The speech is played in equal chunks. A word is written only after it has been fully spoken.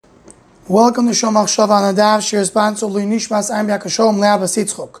Welcome to Shomach Shavan Adav, Shir Sponsor Nishmas Am Yakashom Leabas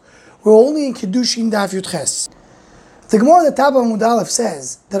Yitzchok. We're only in Kidushin Daf Yud Ches. The Gemara the Tab Amud Aleph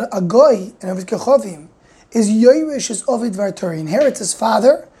says that a goy and Avid Kechovim is Yoirish his Ovid Vartor. He inherits his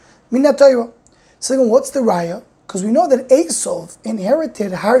father, Minat Torah. So what's the raya? Because we know that Esau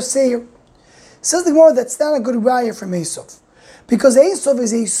inherited Har Seir. Says the Gemara that's not a good raya from Esau, because Esau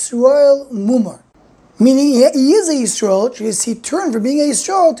is a Yisrael Mumar. Meaning he is a Yisrael, just he turned from being a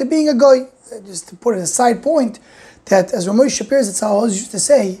Yisrael to being a Goy. Just to put it a side point, that as Ramosh Shapir Zatzal always used to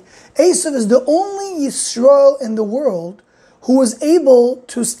say, Esau is the only Yisrael in the world who was able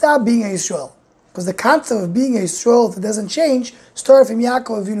to stop being a Yisrael. Because the concept of being a Yisrael, if it doesn't change, started from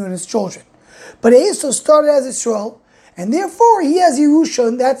Yaakov Avinu and his children. But Esau started as Yisrael, and therefore he has Yerusha,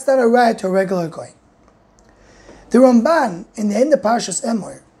 and that's not a right to a regular Goy. The Ramban, in the end of Parshas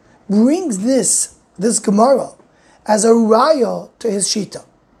Emor, brings this Gemara as a raya to his shita.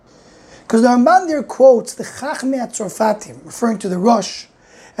 Because the Ramban there quotes the Chachmei Tzorfatim, referring to the Rosh,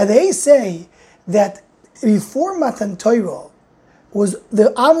 and they say that before Matan Torah was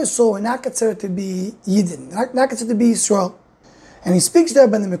the Am Yisrael were not considered to be Yidden, not considered to be Yisrael. And he speaks there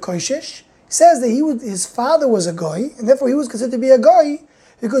about the Mekoishesh. He says that his father was a Goy, and therefore he was considered to be a Goy,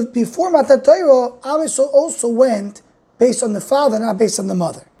 because before Matan Torah, Am Yisrael also went based on the father, not based on the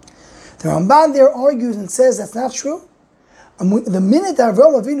mother. The Ramban there argues and says that's not true. The minute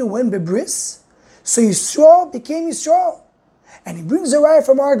Avraham Avinu went bebris, so Yisrael became Yisrael. And he brings a raya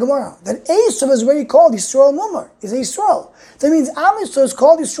from our Gemara that Esau is already called Yisrael Mumar, is a Yisrael. That means Am Yisrael is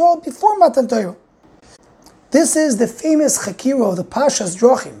called Yisrael before Matan Torah. This is the famous Chakira of the Pashas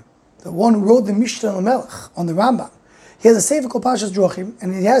Drochim, the one who wrote the Mishnah Melech on the Rambam. He has a sefer called Pashas Drochim,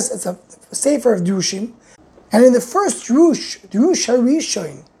 and it's a sefer of Kidushin. And in the first Drush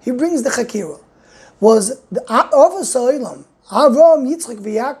HaRishon, he brings the Chakira, was the Avos HaOlam, Avraham, Yitzchak,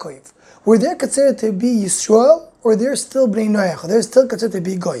 Yaakov, were they considered to be Yisrael, or they're still Bnei Noach, or they're still considered to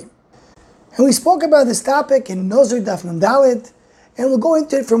be Goyim. And we spoke about this topic in Nozir Daf Nun Daled, and we'll go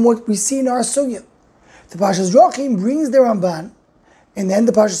into it from what we see in our Sugya. The Pashas Drochim brings the Ramban, in the end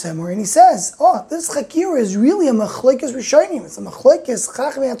of Pashas Emor, and he says, this Chakira is really a Machlekes Rishonim, it's a Machlekes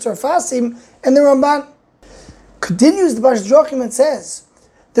Chachmei Tzorfatim, and the Ramban. Continues the Pashas Drochim and says,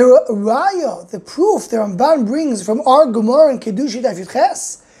 the raya, the proof the Ramban brings from our Gemara and Kidushin Daf Yud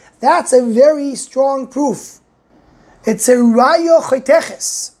Ches, that's a very strong proof. It's a raya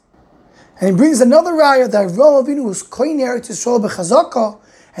choteches. And he brings another raya that Avraham Avinu was kohen Eretz Yisrael b'chazaka,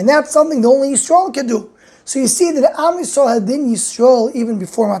 and that's something the only Yisrael can do. So you see that Am Yisrael had been Yisrael even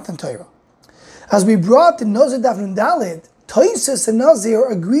before Matan Torah. As we brought in Nozir Daf Nun Daled, Toisus and Nazir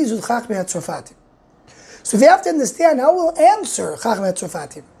agrees with Chachmei Tzorfatim. So if you have to understand how we'll answer Chachmei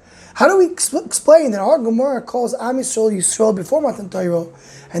Tzorfatim, how do we explain that our Gemara calls Am Yisrael Yisrael before Matan Torah,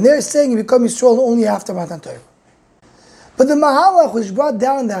 and they're saying you become Yisrael only after Matan Torah? But the Mahalach which brought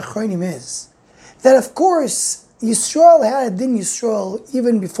down in the Achronim is that of course Yisrael had a din Yisrael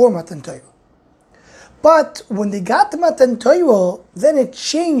even before Matan Torah. But when they got to Matan Torah, then it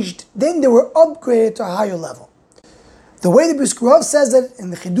changed, then they were upgraded to a higher level. The way the Brisker Rav says it in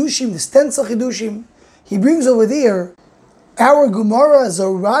the Chidushim, the Stencil Chidushim, he brings over there our Gemara as a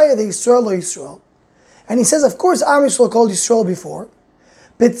raya the Yisrael or Yisrael. And he says, of course, Am Yisrael called Yisrael before,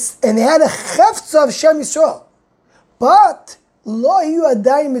 and they had a chefza of Shem Yisrael. But, lo yu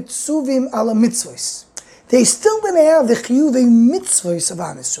adai mitzuvim ala mitzvos. They still didn't have the chiyuvei mitzvos of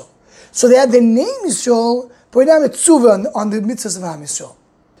Am Yisrael. So they had the name Yisrael, but they didn't have mitzvah on the mitzvahs of Am Yisrael.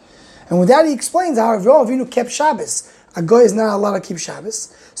 And with that he explains how Avraham Avinu kept Shabbos. A guy is not allowed to keep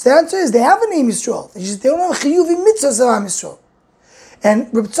Shabbos. So the answer is they have a name Yisrael. They don't have chiyuvim mitzvahs of Am Yisrael. And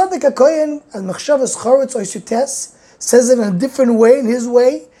Reb Tzaddik HaKohen, as Machshavas Choretz Oisutes, says it in a different way, in his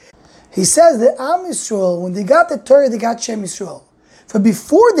way. He says that Am Yisrael, when they got the Torah, they got Shem Yisrael. But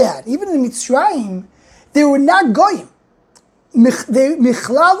before that, even in Mitzrayim, they were not Goyim.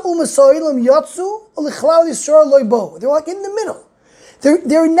 Michlal u'masoilam yatsu, u'lichlal Yisrael loy bo. They were like in the middle.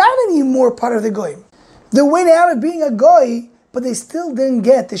 They're not anymore part of the Goyim. They went out of being a Goy, but they still didn't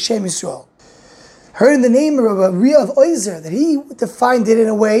get the Shem Yisrael. Heard in the name of Ria of Oizer that he defined it in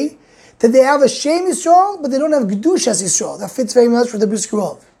a way that they have a Shem Yisrael, but they don't have Kedushas Yisrael. That fits very much for the Brisker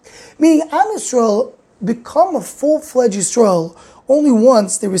Rav. Meaning Am Yisrael become a full-fledged Yisrael only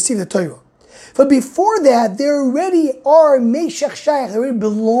once they receive the Torah. But before that, they already are Meshach Shayach, they already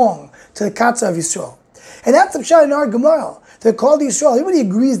belong to the Katza of Yisrael. And that's the Pshat in our Gemara. They're called Yisrael. Everybody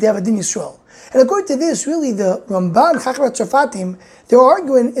agrees they have a din Yisrael. And according to this, really, the Ramban, Chachmei Tzorfatim, their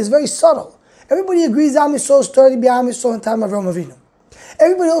argument is very subtle. Everybody agrees Am Yisrael started to be Am Yisrael in the time of Avraham Avinu.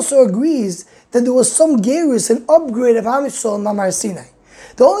 Everybody also agrees that there was some gerus, an upgrade of Am Yisrael in Mamar Sinai.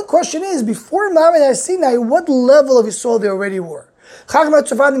 The only question is, before Ma'amad Sinai, what level of Yisrael they already were? Chacham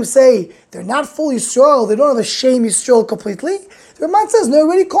HaTzavadim say they're not full Yisrael, they don't have a Shem Yisrael completely. The Ramban says they're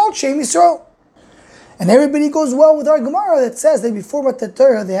already called Shem Yisrael. And everybody goes well with our Gemara that says that before Matan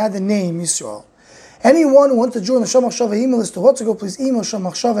Torah they had the name Yisrael. Anyone who wants to join the Shom Machshava email list to WhatsApp, please email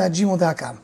shomachshava@gmail.com.